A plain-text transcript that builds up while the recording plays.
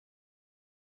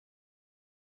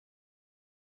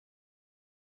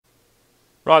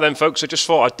Right then, folks, I just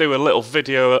thought I'd do a little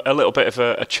video, a little bit of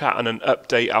a chat and an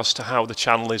update as to how the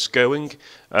channel is going.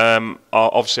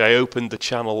 Obviously, I opened the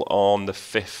channel on the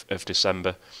 5th of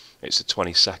December. It's the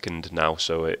 22nd now,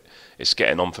 so it's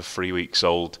getting on for 3 weeks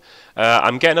old.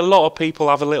 I'm getting a lot of people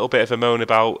have a little bit of a moan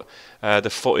about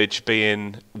the footage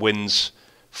being wins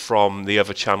from the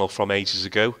other channel from ages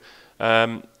ago.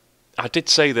 I did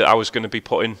say that I was going to be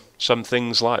putting some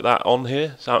things like that on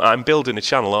here. So I'm building a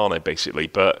channel, aren't I, basically?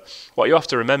 But what you have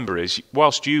to remember is,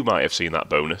 whilst you might have seen that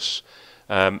bonus,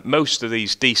 most of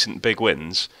these decent big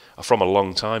wins are from a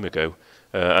long time ago.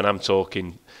 And I'm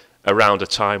talking around a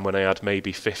time when I had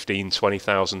maybe 15,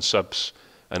 20,000 subs,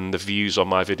 and the views on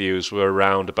my videos were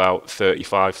around about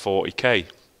 35, 40k.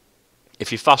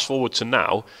 If you fast forward to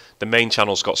now, the main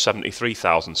channel's got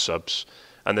 73,000 subs,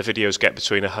 and the videos get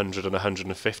between 100 and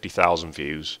 150,000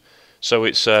 views. So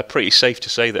it's pretty safe to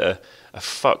say that a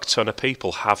fuck ton of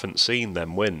people haven't seen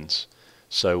them wins.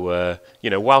 So,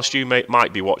 whilst you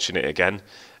might be watching it again,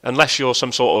 unless you're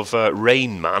some sort of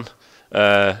Rain Man,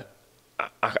 I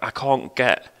can't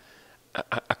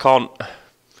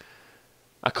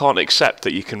accept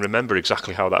that you can remember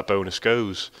exactly how that bonus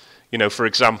goes. For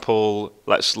example,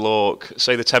 let's look,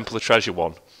 say the Temple of Treasure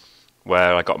one,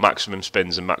 where I got maximum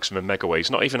spins and maximum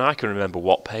megaways. Not even I can remember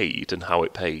what paid and how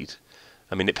it paid.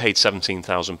 I mean, it paid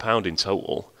 £17,000 in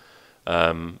total,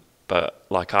 but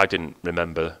I didn't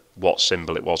remember what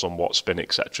symbol it was on what spin,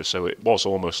 etc. So it was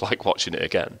almost like watching it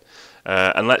again.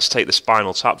 And let's take the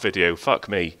Spinal Tap video. Fuck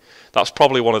me, that's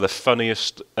probably one of the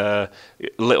funniest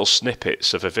little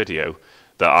snippets of a video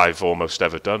that I've almost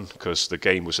ever done, because the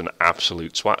game was an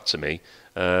absolute twat to me.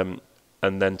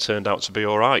 And then turned out to be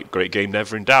alright. Great game,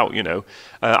 never in doubt,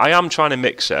 I am trying to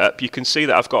mix it up. You can see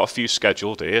that I've got a few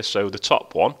scheduled here. So the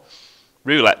top one,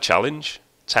 Roulette Challenge,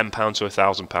 £10 to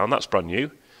 £1,000, that's brand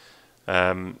new.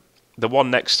 The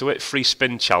one next to it, Free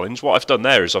Spin Challenge. What I've done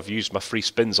there is I've used my free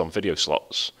spins on video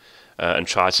slots and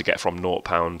tried to get from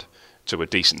 £0 to a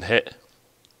decent hit.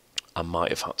 I might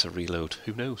have had to reload,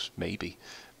 who knows, maybe.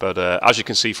 But as you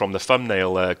can see from the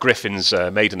thumbnail, Griffin's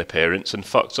made an appearance and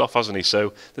fucked off, hasn't he?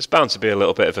 So there's bound to be a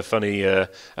little bit of a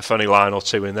funny line or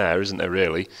two in there, isn't there,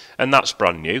 really? And that's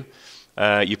brand new.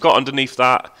 You've got underneath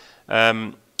that,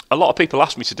 a lot of people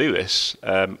ask me to do this,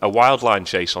 a wildline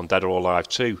chase on Dead or Alive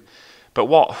 2. But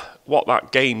what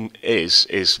that game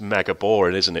is mega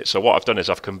boring, isn't it? So what I've done is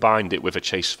I've combined it with a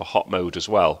chase for hot mode as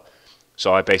well.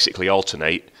 So I basically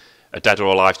alternate a Dead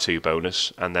or Alive 2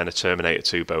 bonus and then a Terminator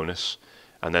 2 bonus,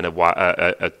 and then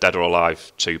a Dead or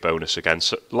Alive 2 bonus again.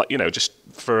 So, just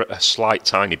for a slight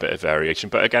tiny bit of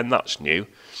variation. But again, that's new.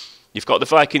 You've got the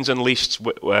Vikings Unleashed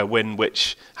win,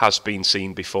 which has been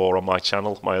seen before on my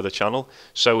channel, my other channel.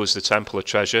 So is the Temple of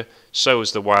Treasure. So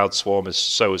is the Wild Swarmers.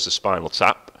 So is the Spinal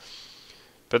Tap.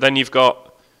 But then you've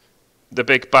got the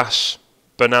Big Bass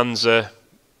Bonanza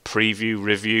preview,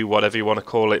 review, whatever you want to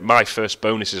call it. My first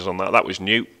bonuses on that was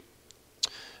new.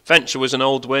 Venture was an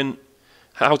old win.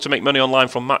 How to make money online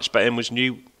from match betting was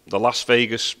new. The Las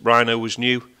Vegas Rhino was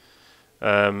new.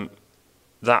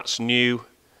 That's new.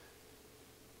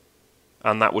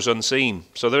 And that was unseen.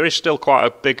 So there is still quite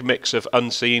a big mix of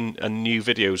unseen and new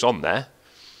videos on there.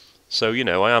 So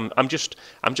I'm just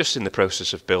in the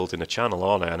process of building a channel,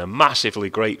 aren't I? And I'm massively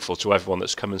grateful to everyone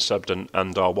that's come and subbed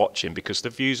and are watching, because the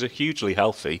views are hugely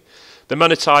healthy. The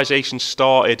monetization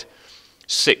started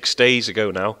 6 days ago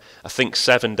now. I think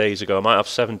 7 days ago. I might have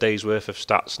 7 days worth of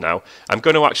stats now. I'm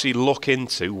going to actually look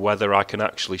into whether I can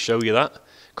actually show you that,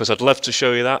 because I'd love to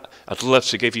show you that. I'd love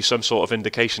to give you some sort of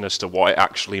indication as to what it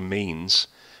actually means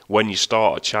when you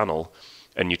start a channel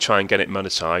and you try and get it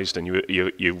monetized, and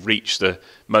you reach the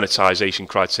monetization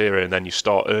criteria and then you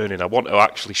start earning. I want to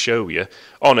actually show you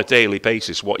on a daily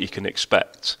basis what you can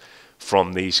expect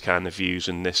from these kind of views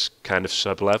and this kind of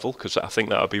sub level, because I think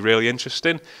that would be really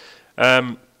interesting.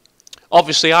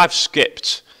 Obviously I've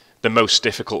skipped the most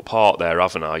difficult part there,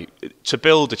 haven't I? To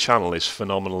build a channel is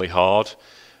phenomenally hard.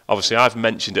 Obviously I've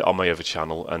mentioned it on my other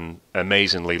channel, and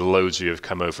amazingly loads of you have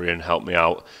come over here and helped me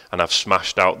out, and I've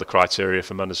smashed out the criteria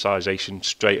for monetization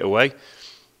straight away.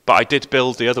 But I did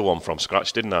build the other one from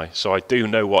scratch, didn't I? So I do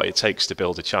know what it takes to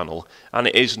build a channel, and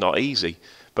it is not easy.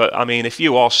 But I mean, if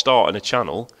you are starting a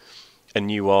channel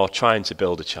and you are trying to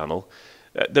build a channel,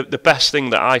 the best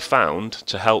thing that I found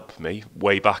to help me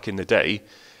way back in the day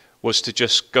was to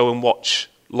just go and watch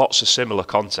lots of similar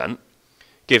content,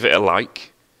 give it a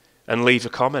like, and leave a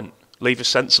comment. Leave a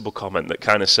sensible comment that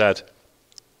kind of said,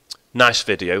 nice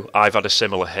video, I've had a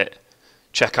similar hit,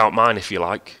 check out mine if you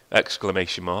like,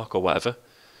 exclamation mark or whatever.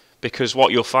 Because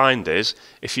what you'll find is,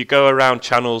 if you go around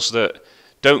channels that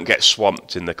don't get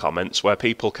swamped in the comments, where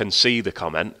people can see the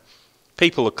comment,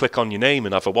 people will click on your name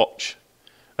and have a watch.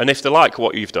 And if they like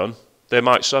what you've done, they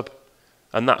might sub.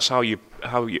 And that's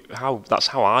that's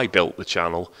how I built the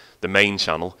channel, the main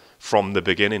channel, from the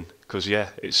beginning. Because yeah,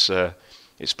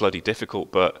 it's bloody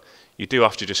difficult, but you do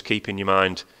have to just keep in your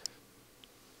mind,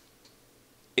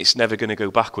 it's never going to go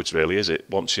backwards, really, is it?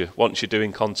 Once you're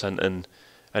doing content and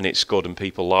it's good and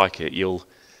people like it, you'll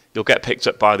get picked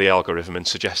up by the algorithm and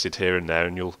suggested here and there,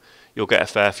 and you'll get a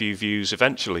fair few views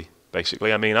eventually.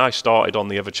 Basically, I mean, I started on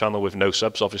the other channel with no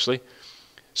subs, obviously.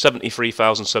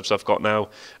 73,000 subs I've got now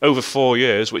over 4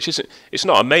 years, which it's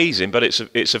not amazing, but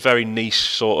it's a very niche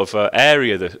sort of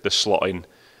area, the slotting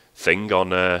thing on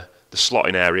the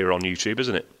slotting area on YouTube,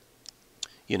 isn't it?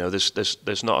 You know,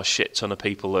 there's not a shit ton of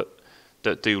people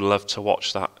that do love to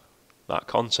watch that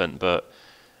content, but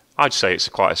I'd say it's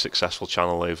quite a successful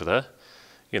channel over there.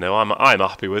 You know, I'm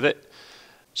happy with it.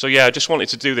 So yeah, I just wanted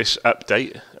to do this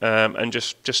update and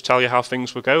just tell you how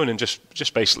things were going, and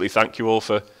just basically thank you all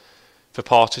for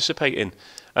participating.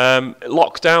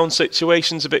 Lockdown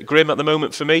situation's a bit grim at the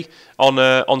moment for me.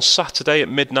 On Saturday at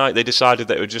midnight, they decided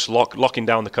that it would just locking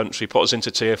down the country, put us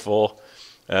into tier 4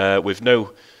 with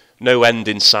no end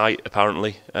in sight.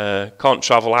 Apparently, can't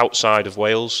travel outside of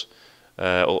Wales.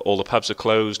 All the pubs are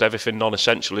closed. Everything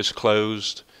non-essential is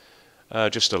closed.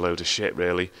 Just a load of shit,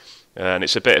 really. And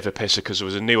it's a bit of a pisser because there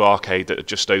was a new arcade that had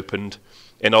just opened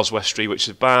in Oswestry, which is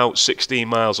about 16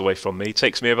 miles away from me. It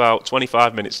takes me about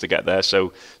 25 minutes to get there,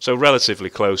 so relatively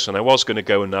close. And I was going to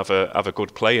go and have a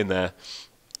good play in there,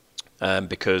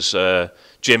 because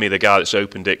Jimmy, the guy that's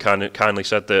opened it, kindly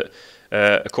said that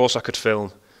of course I could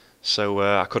film, so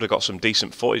I could have got some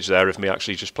decent footage there of me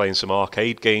actually just playing some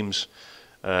arcade games.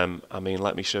 I mean,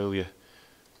 let me show you.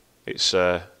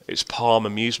 It's Palm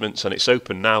Amusements, and it's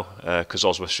open now because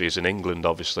Oswestry is in England,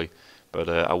 obviously. But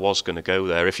I was going to go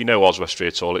there. If you know Oswestry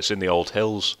at all, it's in the Old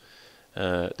Hills,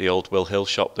 the old Will Hill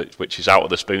shop, which is out of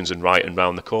the Spoons and Right and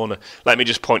round the corner. Let me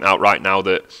just point out right now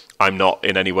that I'm not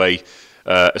in any way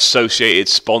associated,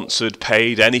 sponsored,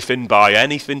 paid, anything by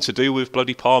anything to do with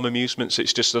bloody Palm Amusements.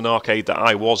 It's just an arcade that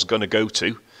I was going to go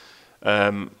to.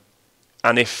 And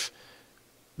if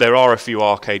there are a few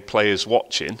arcade players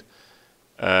watching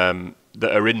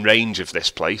that are in range of this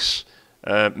place,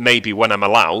 maybe when I'm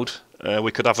allowed,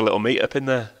 we could have a little meet-up in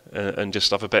there and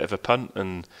just have a bit of a punt,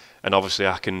 and obviously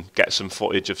I can get some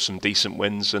footage of some decent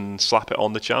wins and slap it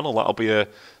on the channel. That'll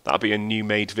be a new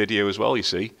made video as well, you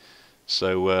see.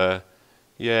 So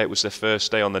yeah, it was the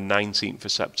first day on the 19th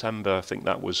of September. I think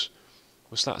that was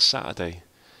that Saturday?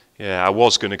 Yeah, I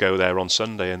was going to go there on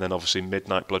Sunday, and then obviously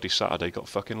midnight bloody Saturday got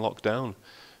fucking locked down.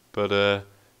 But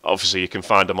obviously you can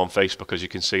find them on Facebook, as you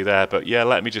can see there. But yeah,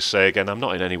 let me just say again, I'm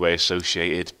not in any way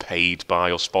associated, paid by,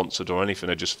 or sponsored or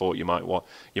anything. I just thought you might want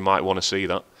to see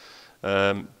that,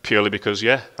 purely because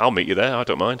yeah, I'll meet you there. I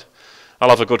don't mind. I'll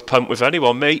have a good punt with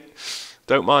anyone, mate.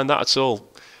 Don't mind that at all.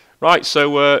 Right,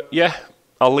 so yeah,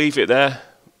 I'll leave it there.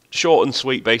 Short and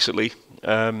sweet, basically.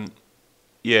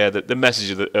 Yeah, the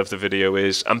message of the video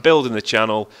is I'm building the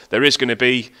channel. There is going to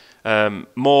be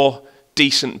more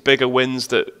decent, bigger wins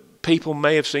that people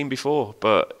may have seen before,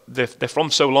 but they're from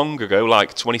so long ago,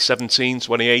 like 2017,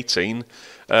 2018,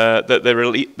 that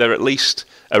they're at least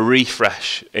a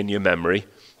refresh in your memory.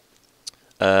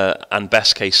 And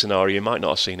best case scenario, you might not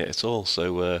have seen it at all.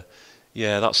 So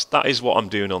yeah, that is what I'm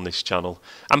doing on this channel.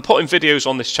 I'm putting videos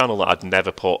on this channel that I'd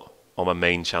never put on my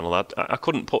main channel. I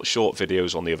couldn't put short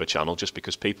videos on the other channel just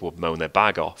because people would moan their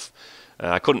bag off.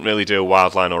 I couldn't really do a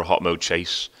wildline or a hot mode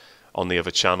chase on the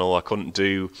other channel. I couldn't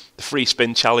do the free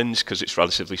spin challenge because it's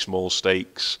relatively small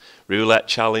stakes. Roulette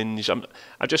challenge. I'm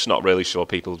just not really sure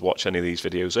people would watch any of these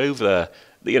videos over there.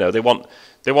 You know, they want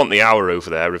the hour over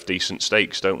there of decent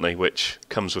stakes, don't they? Which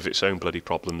comes with its own bloody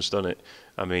problems, doesn't it?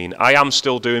 I mean, I am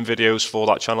still doing videos for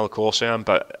that channel, of course I am,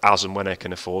 but as and when I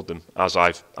can afford them, as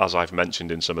I've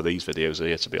mentioned in some of these videos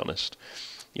here, to be honest.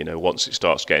 You know, once it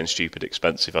starts getting stupid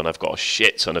expensive, and I've got a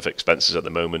shit ton of expenses at the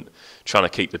moment, trying to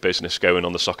keep the business going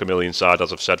on the Soccer Million side,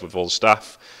 as I've said, with all the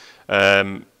staff,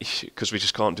 because we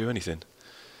just can't do anything.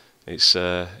 It's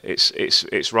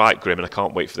right grim, and I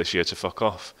can't wait for this year to fuck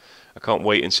off. I can't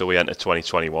wait until we enter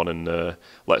 2021, and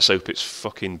let's hope it's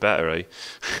fucking better, eh?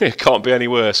 It can't be any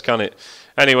worse, can it?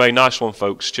 Anyway, nice one,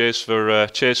 folks. Cheers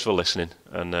for listening,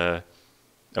 and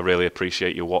I really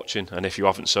appreciate you watching. And if you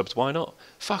haven't subbed, why not?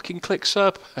 Fucking click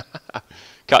sub.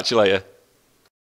 Catch you later.